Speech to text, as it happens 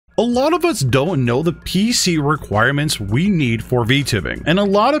A lot of us don't know the PC requirements we need for VTubing, and a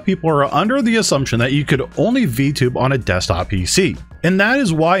lot of people are under the assumption that you could only VTube on a desktop PC. And that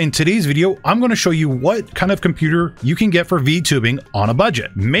is why in today's video, I'm going to show you what kind of computer you can get for VTubing on a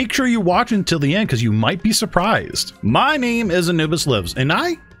budget. Make sure you watch until the end because you might be surprised. My name is Anubis Lives, and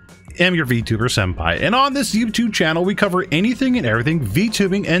I am your VtuberSenpai, and on this YouTube channel we cover anything and everything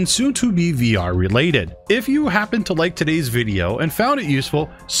VTubing and soon to be VR related. If you happen to like today's video and found it useful,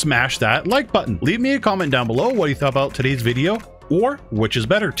 smash that like button. Leave me a comment down below what you thought about today's video, or which is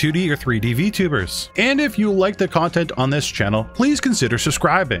better, 2D or 3D VTubers. And if you like the content on this channel, please consider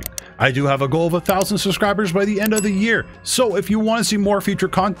subscribing. I do have a goal of 1,000 subscribers by the end of the year, so if you want to see more future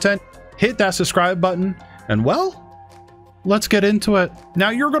content, hit that subscribe button, and well, let's get into it. Now,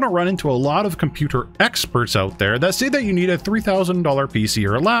 you're going to run into a lot of computer experts out there that say that you need a $3,000 PC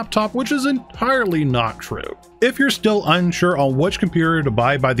or a laptop, which is entirely not true. If you're still unsure on which computer to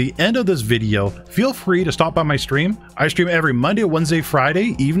buy by the end of this video, feel free to stop by my stream. I stream every Monday, Wednesday,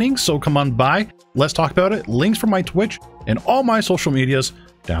 Friday evening, so come on by. Let's talk about it. Links for my Twitch and all my social medias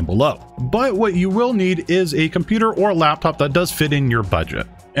down below. But what you will need is a computer or a laptop that does fit in your budget.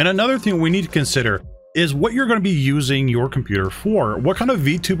 And another thing we need to consider is what you're going to be using your computer for. What kind of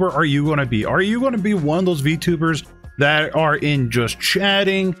VTuber are you going to be? Are you going to be one of those VTubers that are in just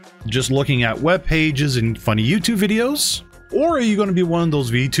chatting, just looking at web pages and funny YouTube videos? Or are you going to be one of those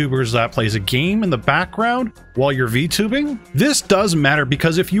VTubers that plays a game in the background while you're VTubing? This does matter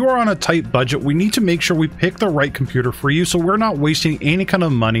because if you are on a tight budget, we need to make sure we pick the right computer for you so we're not wasting any kind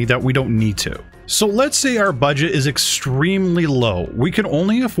of money that we don't need to. So let's say our budget is extremely low. We can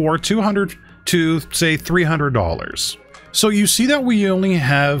only afford $200 to say $300. So you see that we only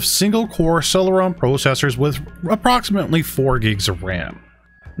have single core Celeron processors with approximately 4 gigs of RAM.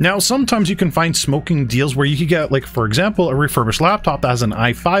 Now, sometimes you can find smoking deals where you could get, like, for example, a refurbished laptop that has an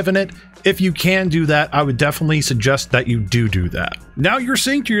i5 in it. If you can do that, I would definitely suggest that you do that. Now you're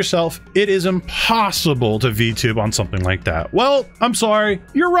saying to yourself, it is impossible to VTube on something like that. Well, I'm sorry,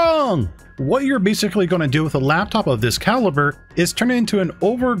 you're wrong. What you're basically going to do with a laptop of this caliber is turn it into an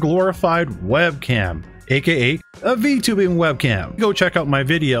over-glorified webcam, aka a VTubing webcam. Go check out my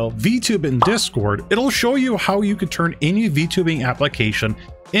video, VTube in Discord. It'll show you how you could turn any VTubing application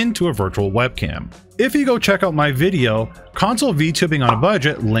into a virtual webcam. If you go check out my video, Console VTubing on a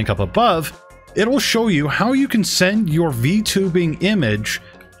Budget, link up above, it'll show you how you can send your VTubing image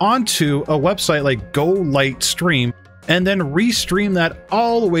onto a website like Go Light Stream and then restream that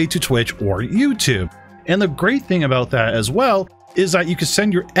all the way to Twitch or YouTube. And the great thing about that as well is that you can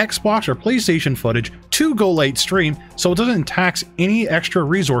send your Xbox or PlayStation footage to Go Light Stream so it doesn't tax any extra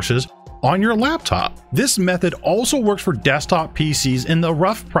resources on your laptop. This method also works for desktop PCs in the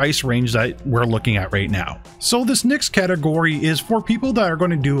rough price range that we're looking at right now. So this next category is for people that are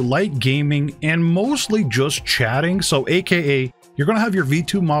going to do light gaming and mostly just chatting. So aka you're going to have your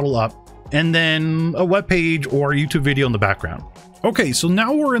VTube model up and then a web page or a YouTube video in the background. Okay, so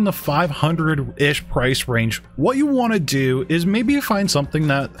now we're in the 500-ish price range. What you want to do is maybe find something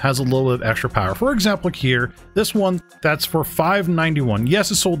that has a little bit of extra power. For example, here, this one that's for $591.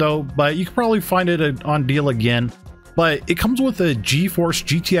 Yes, it's sold out, but you can probably find it on deal again. But it comes with a GeForce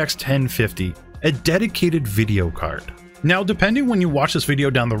GTX 1050, a dedicated video card. Now, depending when you watch this video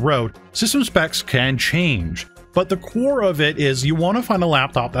down the road, system specs can change. But the core of it is you want to find a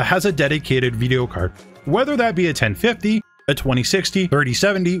laptop that has a dedicated video card, whether that be a 1050, a 2060,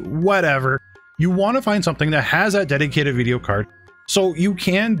 3070, whatever. You want to find something that has that dedicated video card so you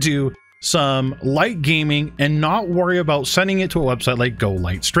can do some light gaming and not worry about sending it to a website like Go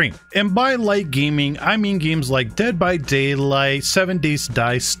Light Stream. And by light gaming, I mean games like Dead by Daylight, 7 Days to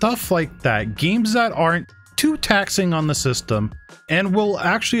Die, stuff like that. Games that aren't too taxing on the system and will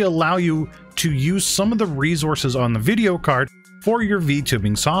actually allow you to use some of the resources on the video card for your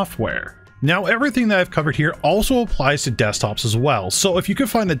VTubing software. Now, everything that I've covered here also applies to desktops as well. So if you can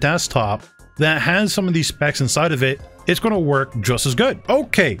find a desktop that has some of these specs inside of it, it's going to work just as good.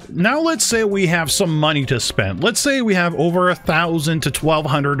 Okay, now let's say we have some money to spend. Let's say we have over $1,000 to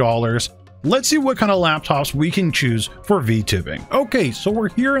 $1,200. Let's see what kind of laptops we can choose for VTubing. Okay, so we're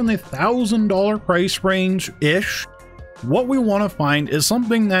here in the $1,000 price range-ish. What we want to find is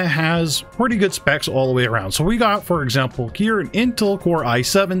something that has pretty good specs all the way around. So we got, for example, here an Intel Core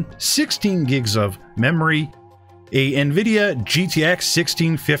i7, 16 gigs of memory, a NVIDIA GTX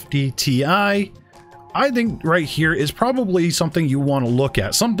 1650 Ti. I think right here is probably something you want to look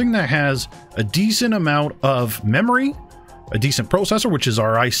at. Something that has a decent amount of memory, a decent processor, which is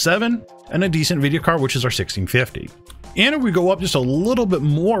our i7, and a decent video card, which is our 1650. And if we go up just a little bit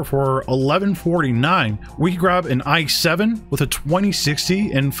more for $1149, we can grab an i7 with a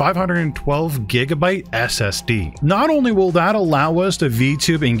 2060 and 512 gigabyte SSD. Not only will that allow us to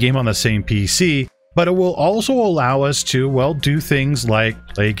VTube and game on the same PC, but it will also allow us to, well, do things like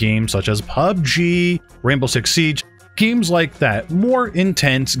play games such as PUBG, Rainbow Six Siege, games like that, more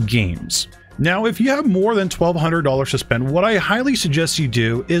intense games. Now, if you have more than $1,200 to spend, what I highly suggest you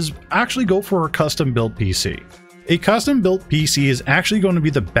do is actually go for a custom built PC. A custom built PC is actually going to be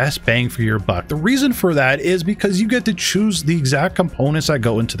the best bang for your buck. The reason for that is because you get to choose the exact components that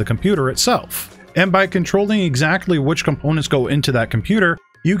go into the computer itself. And by controlling exactly which components go into that computer,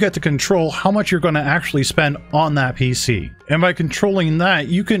 you get to control how much you're going to actually spend on that PC. And by controlling that,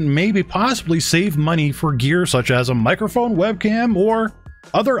 you can maybe possibly save money for gear such as a microphone, webcam, or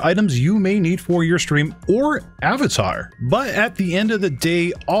other items you may need for your stream or avatar. But at the end of the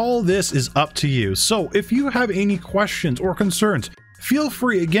day, all this is up to you. So if you have any questions or concerns, feel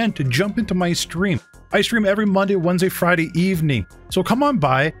free again to jump into my stream. I stream every Monday, Wednesday, Friday evening. So come on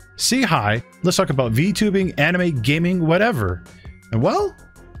by, say hi, let's talk about VTubing, anime, gaming, whatever. And well,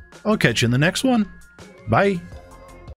 I'll catch you in the next one. Bye.